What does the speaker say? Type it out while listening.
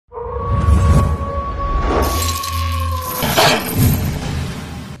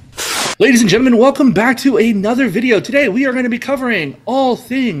Ladies and gentlemen, welcome back to another video. Today we are going to be covering all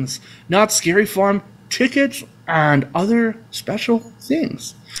things Knott's Scary Farm tickets and other special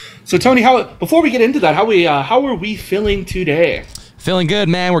things. So Tony, before we get into that, how are we feeling today? Feeling good,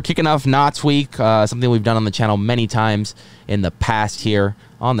 man. We're kicking off Knott's Week, something we've done on the channel many times in the past here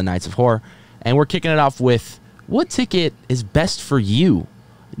on the Nights of Horror. And we're kicking it off with what ticket is best for you.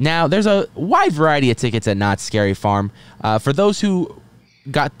 Now, there's a wide variety of tickets at Knott's Scary Farm. For those who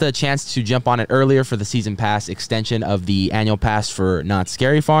got the chance to jump on it earlier for the season pass extension of the annual pass for Knott's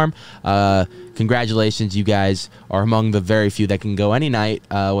Scary Farm, congratulations. You guys are among the very few that can go any night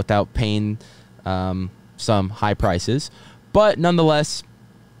without paying some high prices. But nonetheless,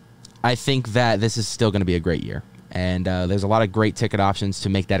 I think that this is still going to be a great year. And there's a lot of great ticket options to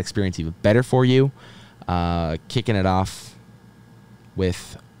make that experience even better for you. Kicking it off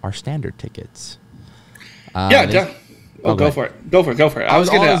with our standard tickets. Go for it. Go for it. All I was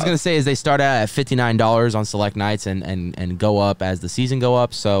going to say is they start out at $59 on select nights and go up as the season go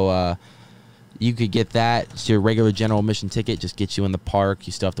up. So you could get that. It's your regular general admission ticket. Just gets you in the park.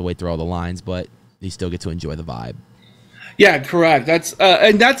 You still have to wait through all the lines, but you still get to enjoy the vibe. Yeah, correct. That's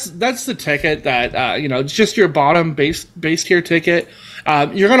the ticket that it's just your bottom base tier ticket.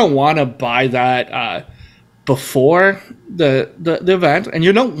 You're gonna want to buy that before the event, and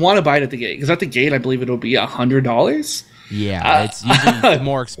you don't want to buy it at the gate because at the gate I believe it'll be $100. Yeah, it's usually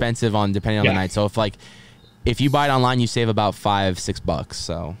more expensive depending on the night. So if you buy it online, you save about $5-6.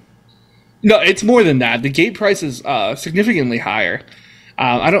 So no, it's more than that. The gate price is significantly higher.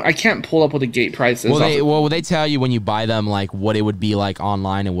 I can't pull up what the gate price is. Well, they tell you when you buy them like what it would be like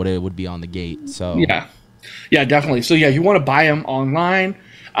online and what it would be on the gate. So yeah, definitely. So yeah, you want to buy them online.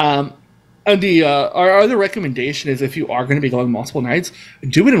 And our other recommendation is if you are going to be going multiple nights,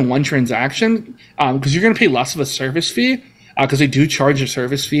 do it in one transaction because you're going to pay less of a service fee because they do charge a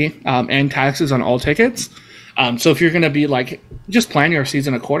service fee and taxes on all tickets. So if you're going to be just plan your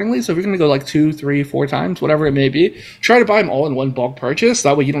season accordingly. So if you're going to go 2, 3, 4 times, whatever it may be, try to buy them all in one bulk purchase.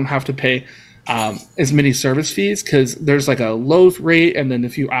 That way you don't have to pay as many service fees because there's a low rate. And then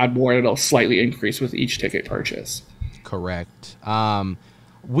if you add more, it'll slightly increase with each ticket purchase. Correct.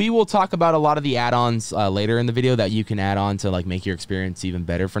 We will talk about a lot of the add-ons later in the video that you can add on to make your experience even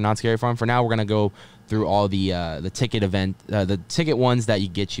better for Knott's Scary Farm. For now, we're going to go through all the ticket ones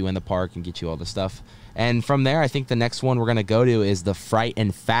that get you in the park and get you all the stuff. And from there, I think the next one we're going to go to is the Fright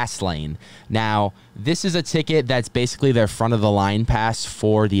and Fast Lane. Now, this is a ticket that's basically their front-of-the-line pass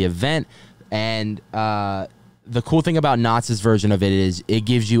for the event. And the cool thing about Knott's version of it is it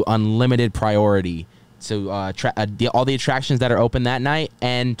gives you unlimited priority to all the attractions that are open that night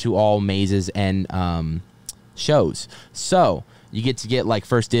and to all mazes and shows. So you get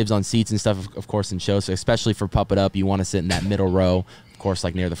first dibs on seats and stuff, of course, in shows. So especially for Puppet Up, you want to sit in that middle row, of course,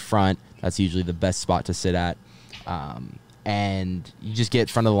 near the front. That's usually the best spot to sit at. And you just get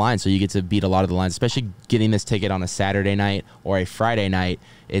front of the line, so you get to beat a lot of the lines, especially getting this ticket on a Saturday night or a Friday night.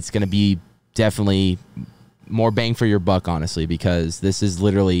 It's going to be definitely more bang for your buck, honestly, because this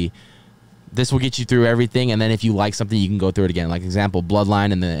will get you through everything. And then if you like something, you can go through it again. Like example,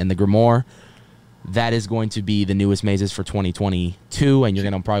 Bloodline and the Grimoire. That is going to be the newest mazes for 2022, and you're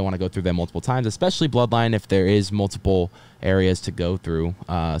going to probably want to go through them multiple times, especially Bloodline if there is multiple areas to go through.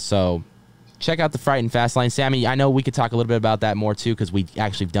 So check out the Fright and Fast Lane. Sammy, I know we could talk a little bit about that more too because we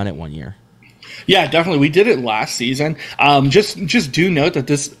actually done it one year. Yeah, definitely. We did it last season. Just do note that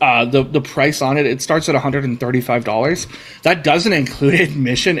this the price on it starts at $135. That doesn't include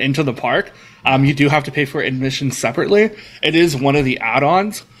admission into the park. You do have to pay for admission separately. It is one of the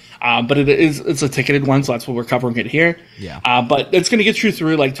add-ons. But it's a ticketed one, so that's what we're covering it here. Yeah. But it's going to get you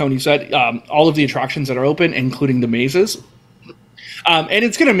through, like Tony said, all of the attractions that are open, including the mazes. And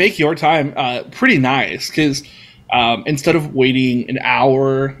it's going to make your time pretty nice because instead of waiting an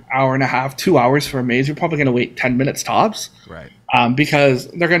hour, hour and a half, 2 hours for a maze, you're probably going to wait 10 minutes tops. Right. Because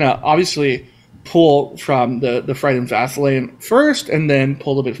they're going to obviously pull from the Fright and Fast Lane first, and then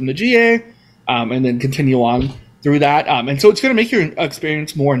pull a bit from the GA, and then continue on through that. And so it's going to make your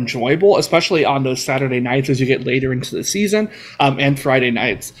experience more enjoyable, especially on those Saturday nights as you get later into the season, and Friday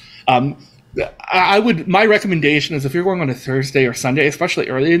nights. My recommendation is if you're going on a Thursday or Sunday, especially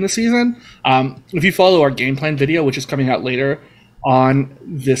early in the season, if you follow our game plan video, which is coming out later on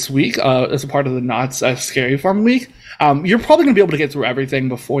this week as a part of the Knott's Scary Farm week, you're probably going to be able to get through everything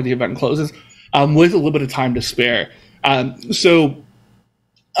before the event closes with a little bit of time to spare. So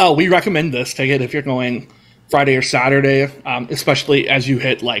we recommend this ticket if you're going Friday or Saturday, especially as you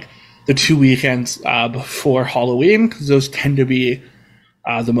hit the 2 weekends before Halloween, because those tend to be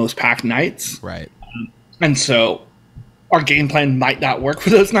the most packed nights. Right. And so our game plan might not work for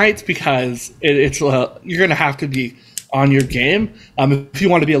those nights because it's you're going to have to be on your game. If you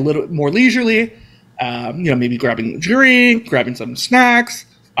want to be a little more leisurely, maybe grabbing a drink, grabbing some snacks.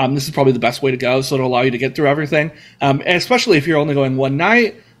 This is probably the best way to go, so it'll allow you to get through everything. And especially if you're only going one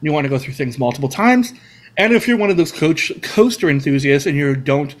night, you want to go through things multiple times. And if you're one of those coaster enthusiasts and you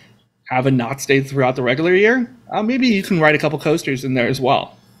don't have a Knott stay throughout the regular year, maybe you can ride a couple coasters in there as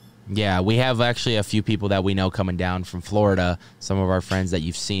well. Yeah, we have actually a few people that we know coming down from Florida, some of our friends that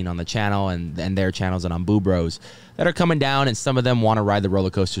you've seen on the channel and their channels and on Boo Bros that are coming down, and some of them want to ride the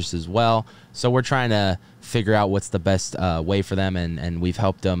roller coasters as well. So we're trying to figure out what's the best way for them, and we've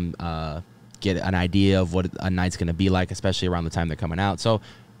helped them get an idea of what a night's going to be like, especially around the time they're coming out. So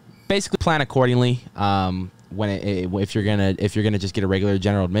basically plan accordingly if you're gonna just get a regular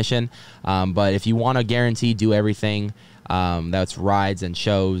general admission. But if you want to guarantee do everything, that's rides and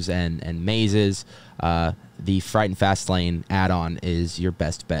shows and mazes, the Fright and Fast Lane add-on is your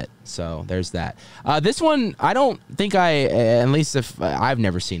best bet. So there's that. This one, I don't think at least if I've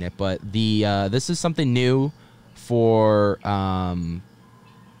never seen it, but this is something new for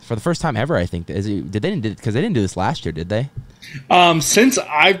the first time ever, I think. Because they didn't do this last year, did they? Since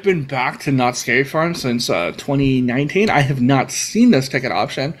I've been back to Knott's Scary Farm since 2019, I have not seen this ticket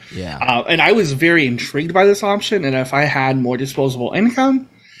option. Yeah. And I was very intrigued by this option, and if I had more disposable income,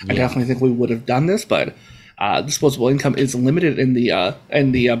 I definitely think we would have done this, but disposable income is limited in the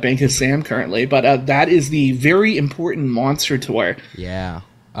Bank of Sam currently. But that is the very important Monster Tour. Yeah.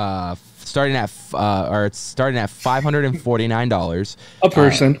 Starting at $549 a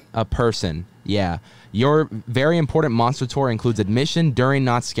person. A person, yeah. Your very important Monster Tour includes admission during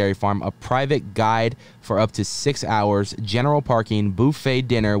Knott's Scary Farm, a private guide for up to 6 hours, general parking, buffet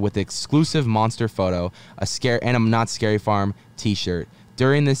dinner with exclusive monster photo, and a Knott's Scary Farm T-shirt.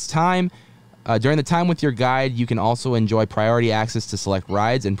 During the time with your guide, you can also enjoy priority access to select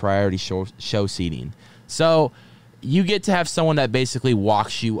rides and priority show seating. So you get to have someone that basically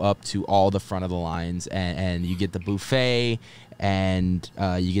walks you up to all the front of the lines, and you get the buffet, and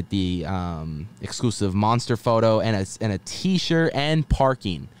you get the exclusive monster photo and a T-shirt and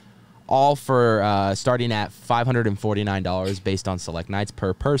parking, all for starting at $549 based on select nights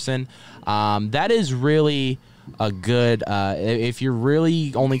per person. That is really a good if you're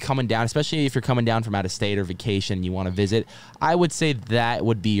really only coming down, especially if you're coming down from out of state or vacation and you want to visit, I would say that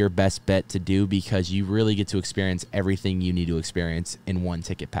would be your best bet to do, because you really get to experience everything you need to experience in one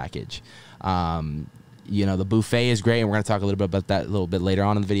ticket package. The buffet is great, and we're going to talk a little bit about that a little bit later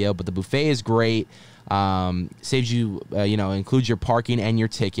on in the video, but the buffet is great. Saves you, includes your parking and your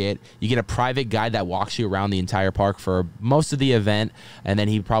ticket. You get a private guide that walks you around the entire park for most of the event, and then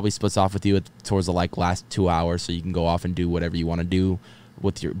he probably splits off with you towards the last 2 hours, so you can go off and do whatever you want to do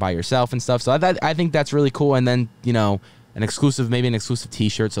by yourself and stuff. So I think that's really cool. And then maybe an exclusive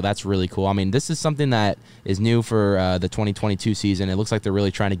T-shirt, so that's really cool. I mean, this is something that is new for the 2022 season. It looks like they're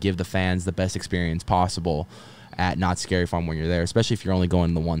really trying to give the fans the best experience possible at Knott's Scary Farm when you're there, especially if you're only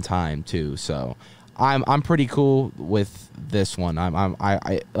going the one time too. So I'm pretty cool with this one.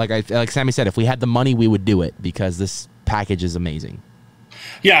 Like Sammy said, if we had the money, we would do it, because this package is amazing.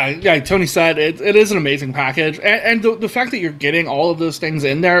 Yeah, Tony said it is an amazing package, and the fact that you're getting all of those things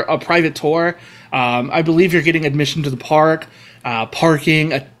in there, a private tour, I believe you're getting admission to the park,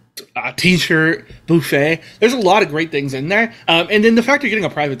 parking, a T-shirt, buffet. There's a lot of great things in there, and then the fact you're getting a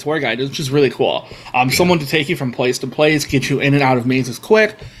private tour guide is just really cool. Someone to take you from place to place, get you in and out of mazes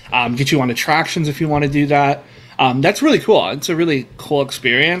quick, get you on attractions if you want to do that. That's really cool. It's a really cool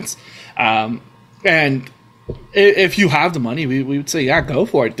experience, and if you have the money, we would say, yeah, go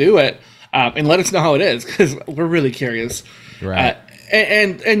for it, do it, and let us know how it is, because we're really curious. Right.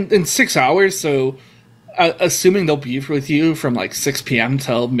 And in 6 hours, so assuming they'll be with you from 6 p.m.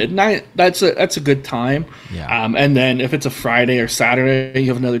 till midnight, that's a good time. Yeah. And then if it's a Friday or Saturday, you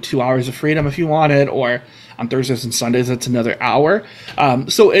have another 2 hours of freedom if you want it, or on Thursdays and Sundays, it's another hour.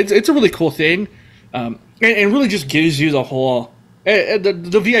 So it's a really cool thing, and really just gives you the whole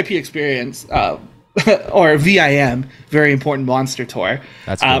the VIP experience. Or VIM, very important Monster Tour.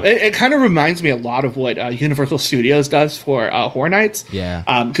 That's cool. It kind of reminds me a lot of what Universal Studios does for Horror Nights.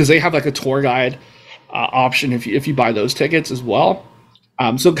 Yeah. Because they have a tour guide option if you buy those tickets as well.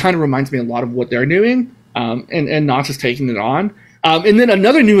 So it kind of reminds me a lot of what they're doing. And Knott is taking it on. And then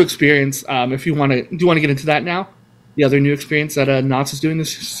another new experience. If you want to, do you want to get into that now? The other new experience that Knott is doing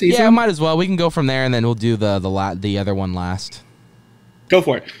this season. Yeah, might as well. We can go from there, and then we'll do the other one last. Go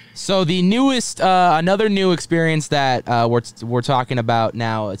for it. So the newest, another new experience that we're talking about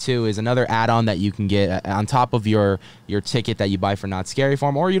now too is another add-on that you can get on top of your ticket that you buy for Not Scary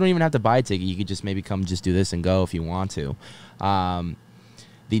Farm, or you don't even have to buy a ticket. You could just maybe come just do this and go if you want to.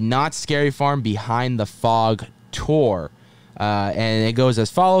 The Not Scary Farm Behind the Fog tour. And it goes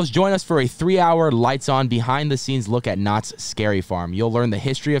as follows. Join us for a 3-hour lights-on, behind-the-scenes look at Knott's Scary Farm. You'll learn the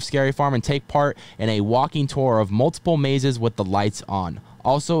history of Scary Farm and take part in a walking tour of multiple mazes with the lights on.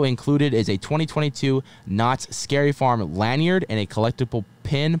 Also included is a 2022 Knott's Scary Farm lanyard and a collectible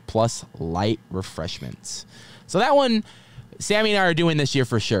pin plus light refreshments. So that one, Sammy and I are doing this year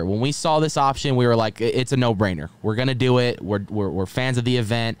for sure. When we saw this option, we were like, it's a no-brainer. We're going to do it. We're fans of the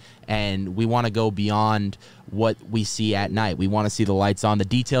event, and we want to go beyond what we see at night. We want to see the lights on, the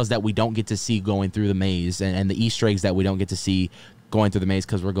details that we don't get to see going through the maze, and the Easter eggs that we don't get to see going through the maze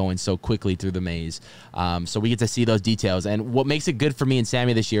because we're going so quickly through the maze. So we get to see those details. And what makes it good for me and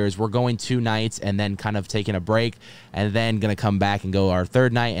Sammy this year is we're going 2 nights and then kind of taking a break and then going to come back and go our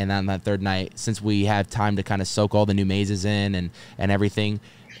 3rd night. And on that 3rd night, since we have time to kind of soak all the new mazes in and everything,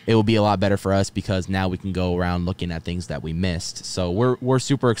 it will be a lot better for us because now we can go around looking at things that we missed. So we're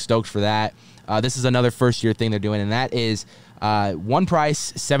super stoked for that. This is another first-year thing they're doing, and that is one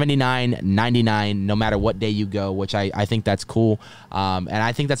price, $79.99, no matter what day you go, which I think that's cool, and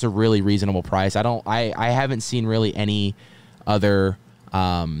I think that's a really reasonable price. I haven't seen really any other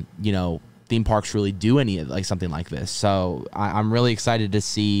theme parks really do any like something like this. So I'm really excited to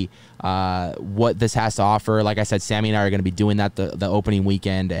see what this has to offer. Like I said, Sammy and I are going to be doing that the opening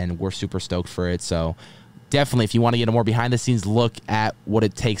weekend, and we're super stoked for it. So definitely, if you want to get a more behind-the-scenes look at what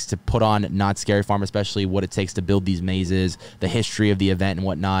it takes to put on Not Scary Farm, especially what it takes to build these mazes, the history of the event and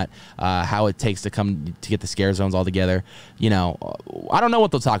whatnot, how it takes to come to get the scare zones all together. I don't know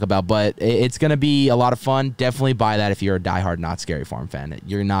what they'll talk about, but it's going to be a lot of fun. Definitely buy that if you're a diehard Not Scary Farm fan.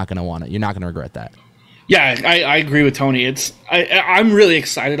 You're not going to want it. You're not going to regret that. Yeah, I agree with Tony. I'm really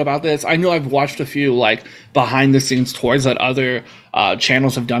excited about this. I know I've watched a few like behind the scenes tours that other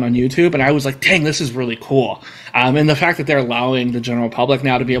channels have done on YouTube, and I was like, dang, this is really cool. And the fact that they're allowing the general public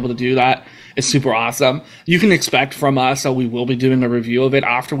now to be able to do that is super awesome. You can expect from us that we will be doing a review of it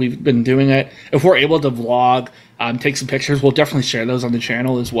after we've been doing it. If we're able to vlog, take some pictures, we'll definitely share those on the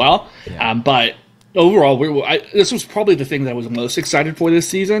channel as well. Yeah. But overall, this was probably the thing that I was most excited for this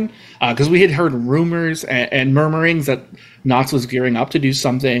season because we had heard rumors and murmurings that Knott's was gearing up to do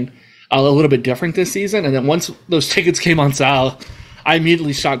something a little bit different this season. And then once those tickets came on sale, I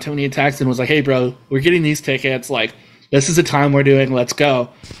immediately shot Tony a text and was like, hey, bro, we're getting these tickets. Like, this is the time we're doing. Let's go.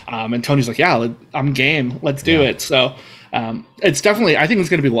 And Tony's like, yeah, I'm game. Let's do it. So it's definitely, I think it's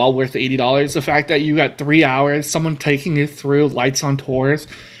going to be well worth the $80. The fact that you got 3 hours, someone taking you through lights on tours,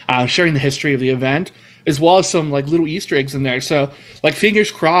 sharing the history of the event, as well as some like little Easter eggs in there. So like fingers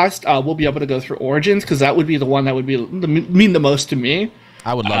crossed, we'll be able to go through Origins because that would be the one that would mean the most to me.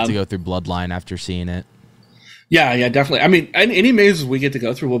 I would love to go through Bloodline after seeing it. Yeah, definitely. I mean, any mazes we get to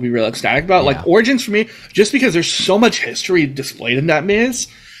go through, we'll be real ecstatic about. Yeah. Like Origins for me, just because there's so much history displayed in that maze,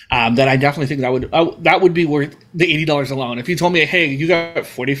 that I definitely think that would be worth the $80 alone. If you told me, hey, you got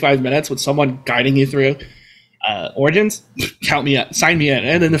 45 minutes with someone guiding you through Origins, count me in, sign me in.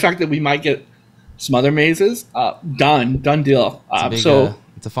 And then the fact that we might get some other mazes, done deal. It's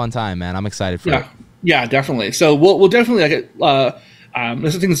a fun time, man. I'm excited for it. Yeah, definitely. So we'll definitely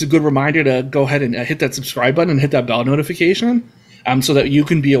this I think is a good reminder to go ahead and hit that subscribe button and hit that bell notification, so that you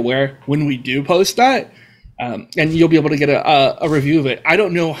can be aware when we do post that, and you'll be able to get a review of it. I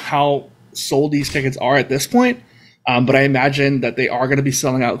don't know how sold these tickets are at this point, but I imagine that they are going to be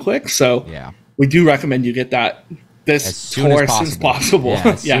selling out quick. So yeah, we do recommend you get this tour as soon as possible. Yeah,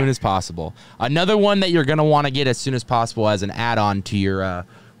 as soon as possible. Another one that you're going to want to get as soon as possible as an add-on to your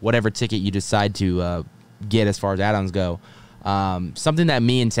whatever ticket you decide to get as far as add-ons go. Something that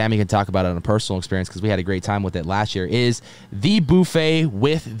me and Sammy can talk about on a personal experience because we had a great time with it last year is the buffet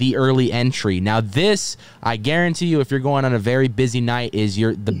with the early entry. Now this, I guarantee you, if you're going on a very busy night, is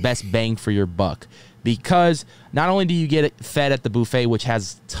the best bang for your buck, because not only do you get fed at the buffet, which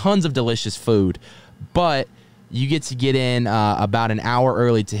has tons of delicious food, but you get to get in about an hour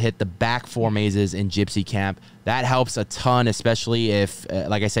early to hit the back 4 mazes in Gypsy Camp. That helps a ton, especially if,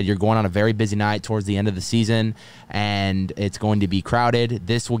 like I said, you're going on a very busy night towards the end of the season and it's going to be crowded.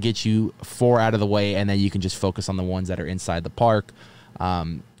 This will get you 4 out of the way, and then you can just focus on the ones that are inside the park,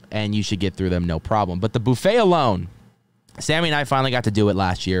 and you should get through them no problem. But the buffet alone, Sammy and I finally got to do it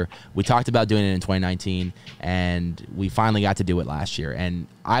last year. We talked about doing it in 2019, and we finally got to do it last year. And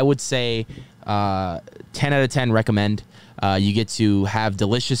I would say 10 out of 10 recommend. You get to have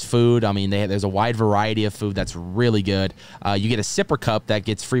delicious food. I mean, there's a wide variety of food that's really good. You get a sipper cup that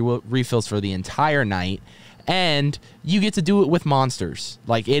gets free refills for the entire night. And you get to do it with monsters.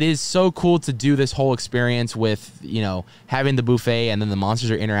 Like, it is so cool to do this whole experience with, you know, having the buffet and then the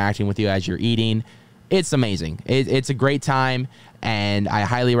monsters are interacting with you as you're eating. It's amazing. It's a great time, and I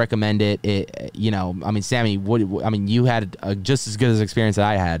highly recommend it. You know, I mean, Sammy, you had just as good as experience that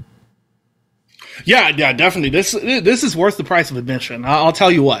I had. Yeah, definitely. This is worth the price of admission. I'll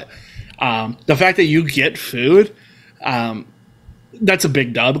tell you what. The fact that you get food, that's a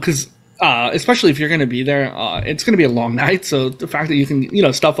big dub, because especially if you're going to be there, it's going to be a long night. So the fact that you can, you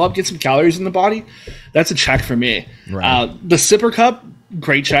know, stuff up, get some calories in the body, that's a check for me. Right. The sipper cup,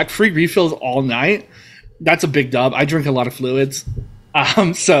 great check. Free refills all night. That's a big dub. I drink a lot of fluids.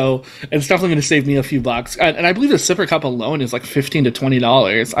 So it's definitely going to save me a few bucks. And I believe the sipper cup alone is like $15 to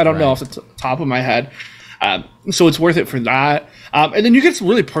 $20. I don't know off the top of my head. So it's worth it for that. And then you get some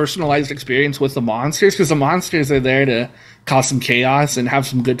really personalized experience with the monsters, because the monsters are there to cause some chaos and have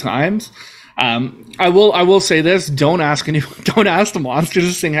some good times. I will say this: don't ask the monsters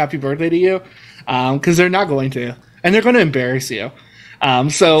to sing happy birthday to you, because they're not going to, and they're going to embarrass you.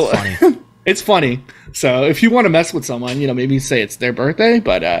 So it's funny. So if you want to mess with someone, you know, maybe say it's their birthday,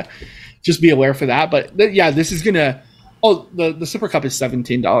 but just be aware for that. But yeah, this is gonna. Oh, the Super Cup is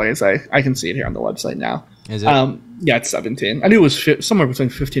 $17. I can see it here on the website now. Is it? Yeah, it's 17. I knew it was somewhere between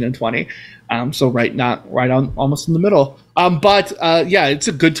 15 and 20. So right on, almost in the middle. But yeah, it's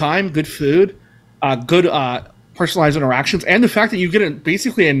a good time, good food, good personalized interactions, and the fact that you get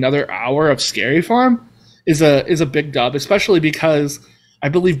basically another hour of Scary Farm is a big dub, especially because I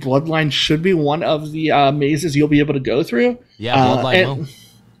believe Bloodline should be one of the mazes you'll be able to go through. Yeah, Bloodline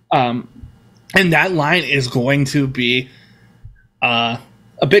will. And that line is going to be a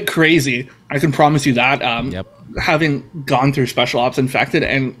bit crazy. I can promise you that. Yep. Having gone through Special Ops Infected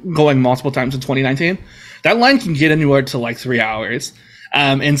and going multiple times in 2019, that line can get anywhere to like 3 hours.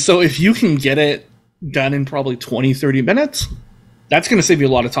 And so if you can get it done in probably 20, 30 minutes, that's going to save you a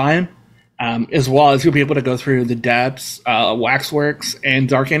lot of time. As well as you'll be able to go through the depths, waxworks, and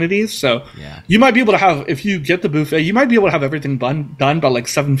dark entities. So you might be able to have, if you get the buffet, you might be able to have everything done by like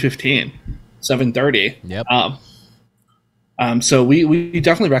 7:15. 7:30. Yep. So we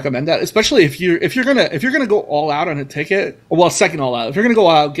definitely recommend that, especially if you're gonna go all out on a ticket. Well, second all out. If you're gonna go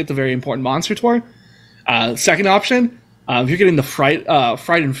out, get the very important monster tour. Second option, if you're getting the fright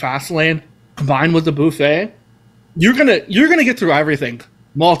and fast lane combined with the buffet, you're gonna get through everything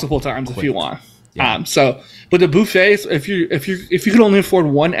multiple times if you want. Yeah. But the buffets, if you can only afford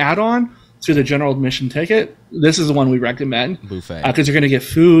one add-on to the general admission ticket, this is the one we recommend. Buffet. Because you're going to get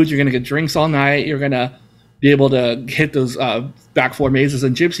food, you're going to get drinks all night, you're going to be able to hit those back four mazes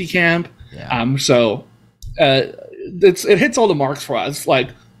in Gypsy Camp. Yeah. So it hits all the marks for us. Like,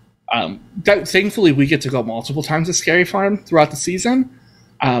 thankfully, we get to go multiple times to Scary Farm throughout the season.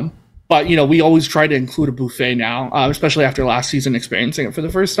 But, you know, we always try to include a buffet now, especially after last season experiencing it for the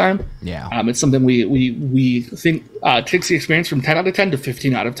first time. Yeah. It's something we think takes the experience from 10 out of 10 to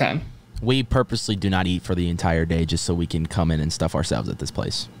 15 out of 10. We purposely do not eat for the entire day just so we can come in and stuff ourselves at this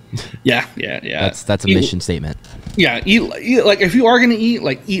place. Yeah. That's a mission statement. Yeah, eat like if you are gonna eat,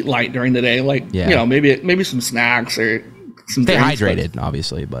 like eat light during the day. Like you know, maybe some snacks or some. Stay drinks, hydrated,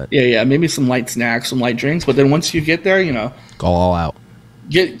 obviously, but yeah, maybe some light snacks, some light drinks. But then once you get there, you know, go all out.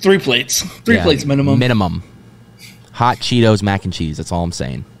 Get 3 plates, plates minimum. Minimum. Hot Cheetos, mac and cheese. That's all I'm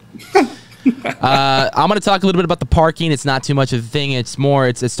saying. I'm going to talk a little bit about the parking. It's not too much of a thing. It's more.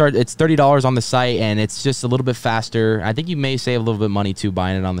 It's $30 on the site, and it's just a little bit faster. I think you may save a little bit of money too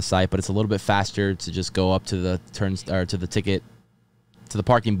buying it on the site, but it's a little bit faster to just go up to the to the ticket, to the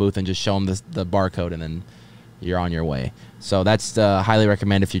parking booth, and just show them the barcode, and then you're on your way. So that's highly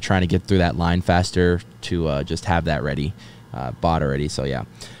recommend if you're trying to get through that line faster to just have that ready, bought already. So yeah,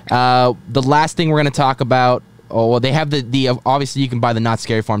 the last thing we're going to talk about. Oh, well, they have the obviously you can buy the Not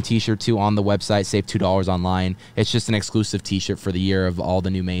Scary Farm t-shirt too on the website, save $2 online. It's just an exclusive t-shirt for the year of all the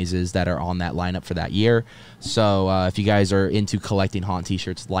new mazes that are on that lineup for that year. So if you guys are into collecting haunt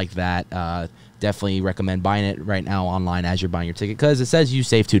t-shirts like that, definitely recommend buying it right now online as you're buying your ticket, because it says you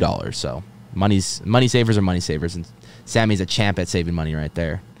save $2. So money savers are money savers, and Sammy's a champ at saving money right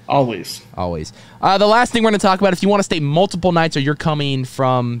there. Always. The last thing we're going to talk about, if you want to stay multiple nights or you're coming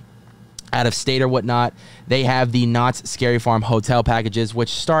from out of state or whatnot, they have the Knott's Scary Farm hotel packages, which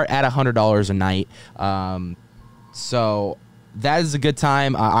start at $100 a night. So that is a good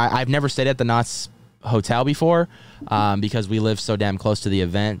time. I've never stayed at the Knott's hotel before because we live so damn close to the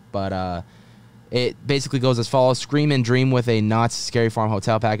event. But it basically goes as follows: scream and dream with a Knott's Scary Farm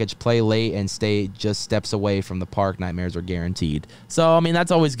hotel package. Play late and stay just steps away from the park. Nightmares are guaranteed. So, I mean,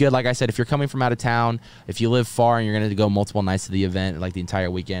 that's always good. Like I said, if you're coming from out of town, if you live far and you're going to go multiple nights to the event, like the entire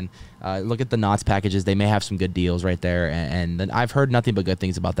weekend, look at the Knott's packages. They may have some good deals right there. And then I've heard nothing but good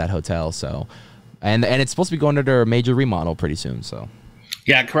things about that hotel. So, and it's supposed to be going under a major remodel pretty soon. So.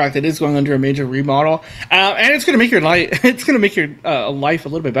 Yeah, correct. It is going under a major remodel, and it's going to make your life. It's going to make your life a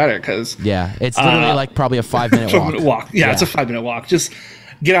little bit better because it's literally like probably a 5-minute walk. Yeah, it's a 5-minute walk. Just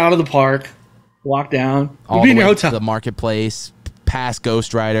get out of the park, walk down, all be the in your way hotel, to the marketplace, past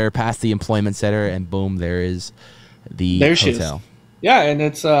Ghost Rider, past the employment center, and boom, there is the hotel. Yeah, and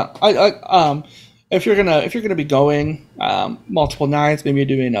it's if you're gonna be going multiple nights, maybe you're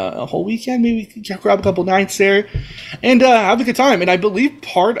doing a whole weekend, maybe you can grab a couple nights there and have a good time. And I believe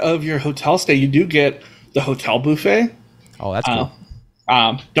part of your hotel stay, you do get the hotel buffet. Oh, that's cool.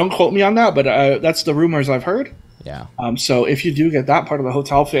 Don't quote me on that, but that's the rumors I've heard. Yeah. So if you do get that part of the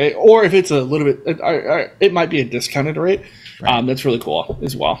hotel fee, or if it's a little bit, it might be a discounted rate. Right. That's really cool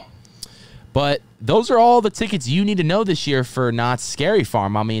as well. But those are all the tickets you need to know this year for Knott's Scary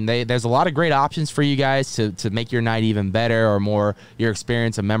Farm. I mean, there's a lot of great options for you guys to make your night even better or more your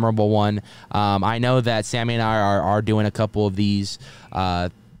experience a memorable one. I know that Sammy and I are doing a couple of these,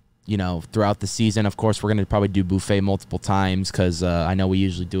 throughout the season. Of course, we're going to probably do buffet multiple times because I know we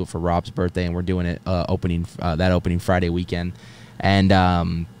usually do it for Rob's birthday, and we're doing it opening Friday weekend.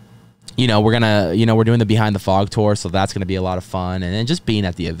 And we're doing the Behind the Fog tour, so that's going to be a lot of fun. And then just being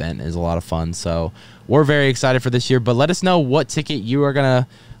at the event is a lot of fun. So we're very excited for this year. But let us know what ticket you are going to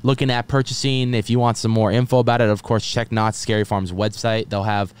looking at purchasing. If you want some more info about it, of course, check Knott's Scary Farm's website. They'll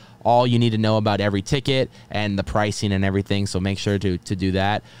have all you need to know about every ticket and the pricing and everything. So make sure to do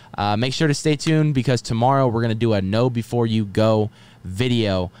that. Make sure to stay tuned because tomorrow we're going to do a Know Before You Go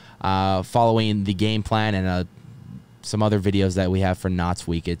video following the game plan and some other videos that we have for Knott's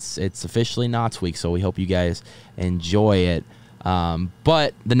Week. It's officially Knott's Week, so we hope you guys enjoy it.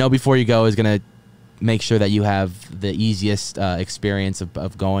 But the Know Before You Go is going to make sure that you have the easiest experience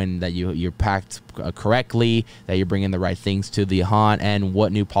of going, that you're packed correctly, that you're bringing the right things to the haunt, and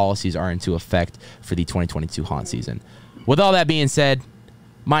what new policies are into effect for the 2022 haunt season. With all that being said,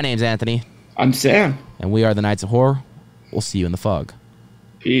 my name's Anthony. I'm Sam. And we are the Knights of Horror. We'll see you in the fog.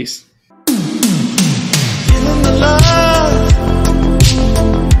 Peace.